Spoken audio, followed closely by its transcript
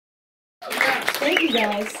Thank you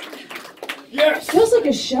guys. Yes. Feels like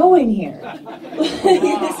a show in here.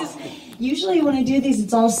 Usually when I do these,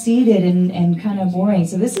 it's all seated and kind of boring.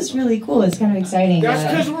 So this is really cool. It's kind of exciting.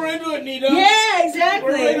 That's because we're into it, Nita. Yeah,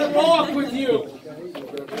 exactly. We're ready to rock with you.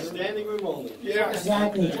 Standing room only. Yes.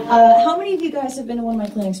 Exactly. How many of you guys have been to one of my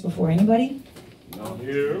clinics before? Anybody?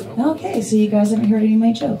 You. Okay, so you guys haven't heard any of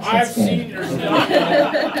my jokes. I've seen your stuff.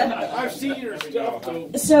 I've seen your stuff,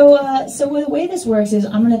 too. So the way this works is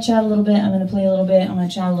I'm going to chat a little bit, I'm going to play a little bit, I'm going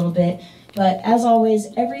to chat a little bit. But as always,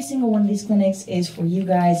 every single one of these clinics is for you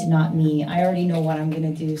guys, not me. I already know what I'm going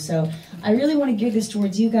to do. So I really want to gear this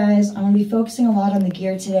towards you guys. I'm going to be focusing a lot on the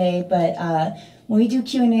gear today. But when we do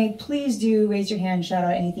Q&A, please do raise your hand, shout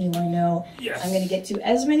out anything you want to know. Yes. I'm going to get to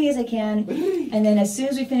as many as I can. And then as soon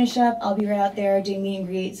as we finish up, I'll be right out there doing meet and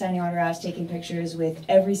greet, signing autographs, taking pictures with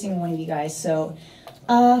every single one of you guys. So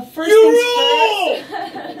first things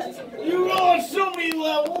first. You roll on so many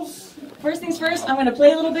levels. First things first, I'm going to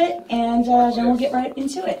play a little bit, and then we'll get right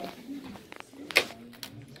into it.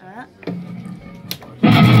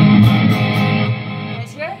 You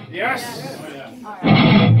guys hear? Yes. All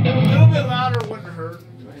right. A little bit louder wouldn't hurt.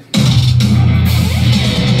 You guys know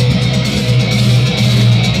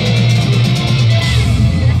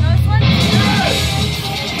this one?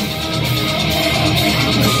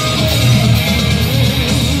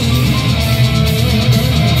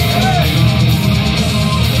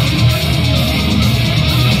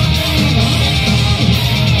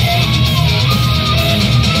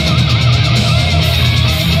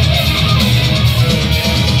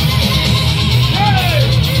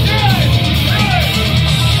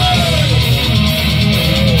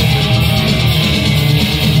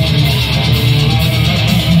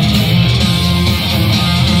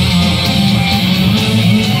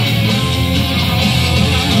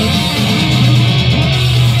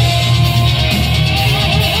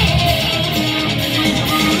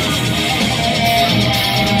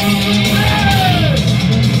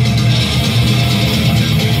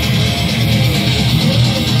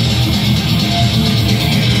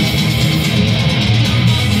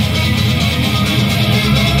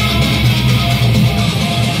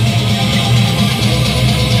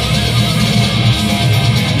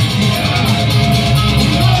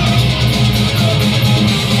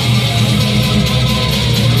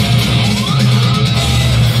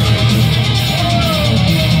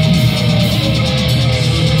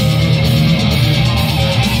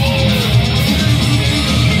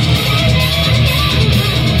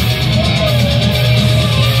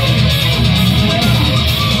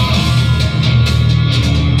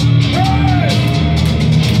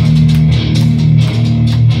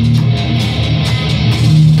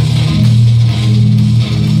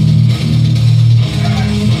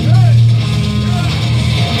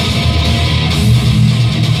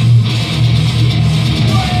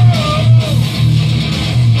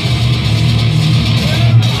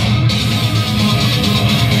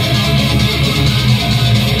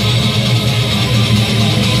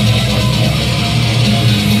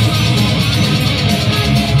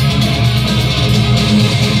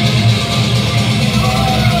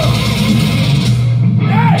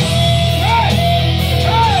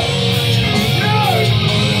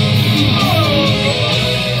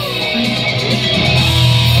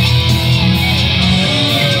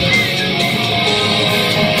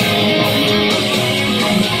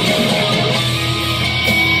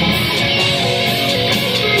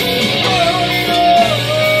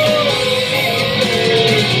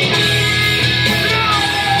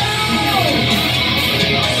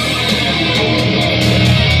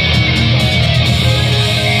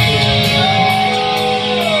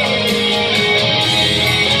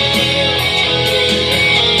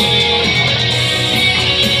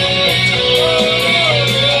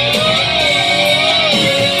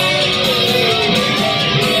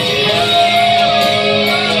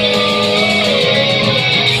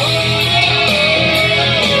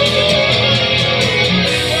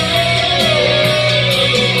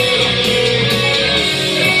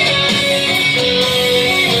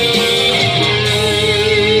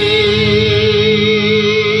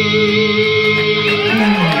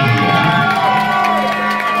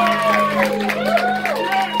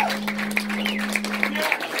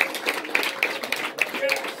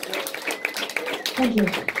 Thank you.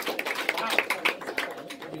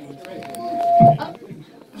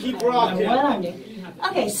 Keep rocking. What I'm doing.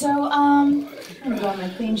 Okay, so I'm gonna go on my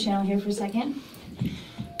clean channel here for a second.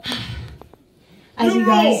 As you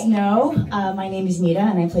guys know, my name is Nita,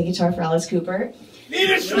 and I play guitar for Alice Cooper.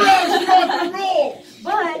 Nita Strauss, rock and roll!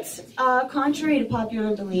 But contrary to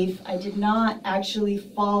popular belief, I did not actually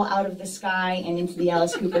fall out of the sky and into the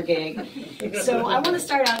Alice Cooper gig. So I want to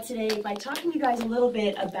start out today by talking to you guys a little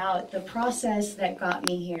bit about the process that got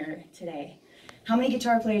me here today. How many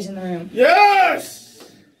guitar players in the room?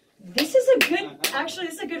 Yes! This is a good, actually,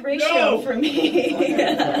 this is a good ratio for me.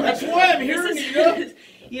 That's why I'm here, Nita.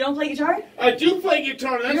 You don't play guitar? I do play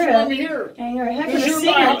guitar. That's why I'm here. And you're a heck of a You're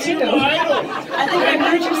singer, too. You're my idol. I think I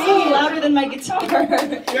heard you singing louder than my guitar.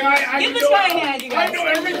 Yeah, Give this guy a hand, you guys. I know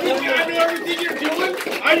everything you're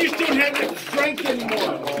doing. I just don't have the strength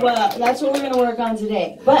anymore. Well, that's what we're going to work on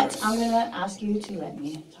today. But I'm going to ask you to let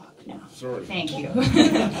me talk now. Sorry. Thank you.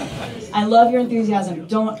 I love your enthusiasm.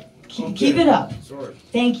 Don't keep it up. Sorry.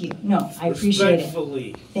 Thank you. No, I appreciate it.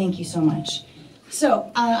 Respectfully. Thank you so much.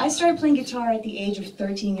 So, I started playing guitar at the age of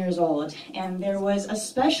 13 years old, and there was a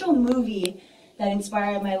special movie that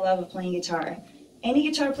inspired my love of playing guitar. Any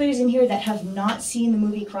guitar players in here that have not seen the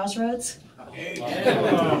movie Crossroads?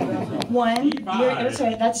 One. That's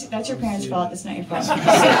right. That's your parents' fault. That's not your fault. Sorry.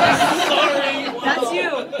 That's you.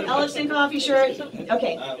 Ellison coffee shirt.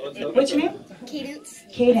 Okay. What's your name? Cadence.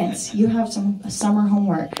 Cadence. You have some summer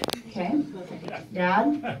homework. Okay.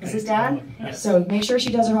 Dad? Is this Dad? So make sure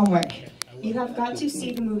she does her homework. You have got to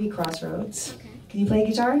see the movie Crossroads. Okay. Can you play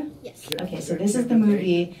guitar? Yes. Okay, so this is the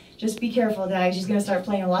movie. Just be careful, Dad. She's going to start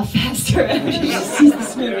playing a lot faster after she sees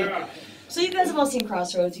this movie. So you guys have all seen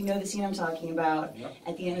Crossroads. You know the scene I'm talking about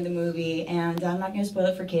at the end of the movie. And I'm not going to spoil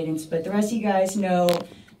it for Cadence, but the rest of you guys know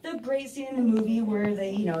the great scene in the movie where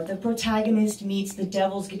the protagonist meets the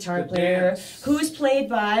devil's guitar player, who's played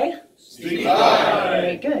by Steve Vai.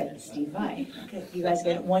 Very good, Steve Vai. Good. You guys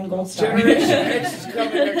get 1 gold star. Generation X is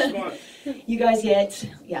coming next month. You guys get,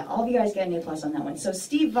 all of you guys get an A+ on that one. So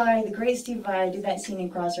Steve Vai, the great Steve Vai, did that scene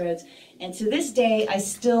in Crossroads. And to this day, I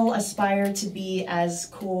still aspire to be as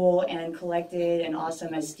cool and collected and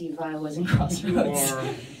awesome as Steve Vai was in Crossroads.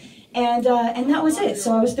 And that was it.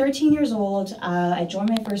 So I was 13 years old. I joined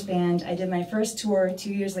my first band. I did my first tour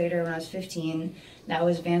 2 years later when I was 15. That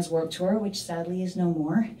was Vans Warped Tour, which sadly is no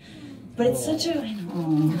more. But it's such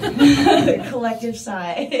a collective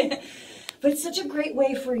sigh. But it's such a great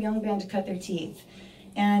way for a young band to cut their teeth.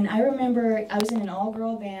 And I remember I was in an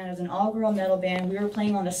all-girl band. I was an all-girl metal band. We were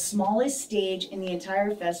playing on the smallest stage in the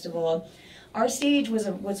entire festival. Our stage was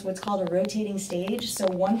what's called a rotating stage. So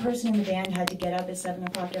one person in the band had to get up at 7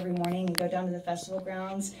 o'clock every morning and go down to the festival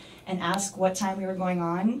grounds and ask what time we were going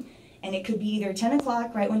on. And it could be either 10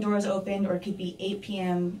 o'clock, right when doors opened, or it could be 8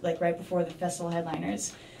 p.m., like right before the festival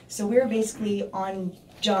headliners. So we were basically on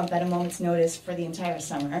jump at a moment's notice for the entire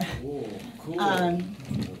summer. Whoa, cool.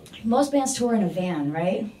 Most bands tour in a van,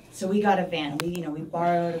 right? So we got a van. We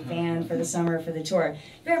borrowed a van for the summer for the tour.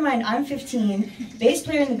 Bear in mind, I'm 15. Bass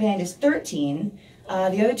player in the band is 13. The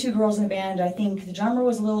other 2 girls in the band, I think the drummer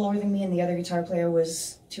was a little older than me, and the other guitar player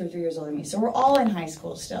was 2 or 3 years older than me. So we're all in high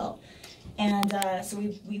school still. And so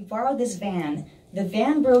we borrowed this van. The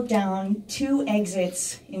van broke down 2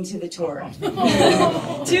 exits into the tour.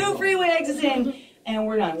 2 freeway exits in, and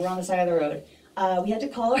we're done. We're on the side of the road. We had to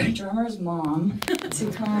call our drummer's mom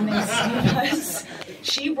to come and see us.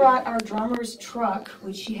 She brought our drummer's truck,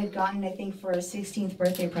 which she had gotten, I think, for a 16th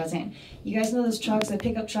birthday present. You guys know those trucks, the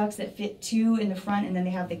pickup trucks that fit 2 in the front, and then they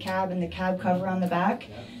have the cab and the cab cover on the back?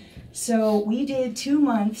 So we did 2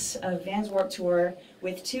 months of Vans Warped Tour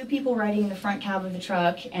with 2 people riding in the front cab of the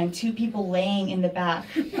truck and 2 people laying in the back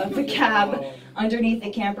of the cab underneath the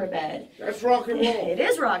camper bed. That's rock and roll. It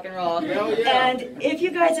is rock and roll. Hell yeah. And if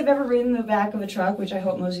you guys have ever ridden the back of a truck, which I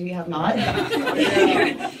hope most of you have not,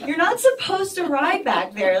 you're not supposed to ride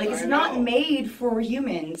back there. Like, it's not made for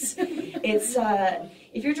humans. It's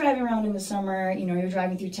if you're driving around in the summer, you're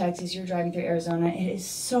driving through Texas, you're driving through Arizona, it is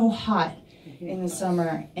so hot in the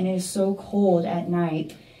summer, and it is so cold at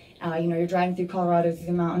night. You're driving through Colorado, through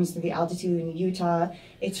the mountains, through the altitude in Utah.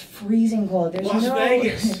 It's freezing cold. There's Las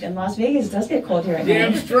Vegas. And Las Vegas does get cold here at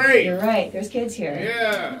Damn night. straight. You're right. There's kids here.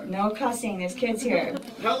 Yeah. No cussing. There's kids here.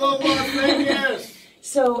 Hello, Las Vegas.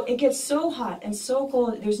 So it gets so hot and so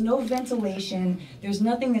cold. There's no ventilation. There's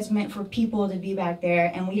nothing that's meant for people to be back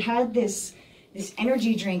there. And we had this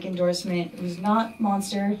energy drink endorsement. It was not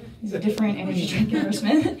Monster. It was a different energy drink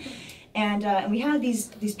endorsement. And we had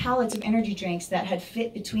these pallets of energy drinks that had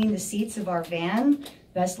fit between the seats of our van.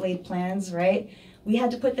 Best laid plans, right? We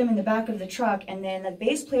had to put them in the back of the truck, and then the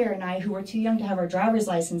bass player and I, who were too young to have our driver's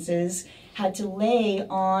licenses, had to lay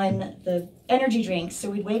on the energy drinks.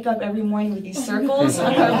 So we'd wake up every morning with these circles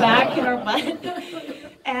on our back and our butt.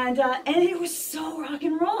 And it was so rock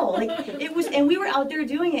and roll. Like it was, and we were out there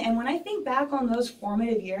doing it. And when I think back on those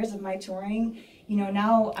formative years of my touring, you know,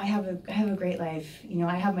 now I have a great life. You know,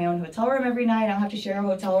 I have my own hotel room every night. I don't have to share a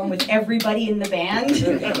hotel room with everybody in the band.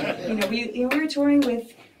 You know, we were touring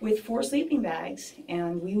with 4 sleeping bags,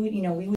 and we would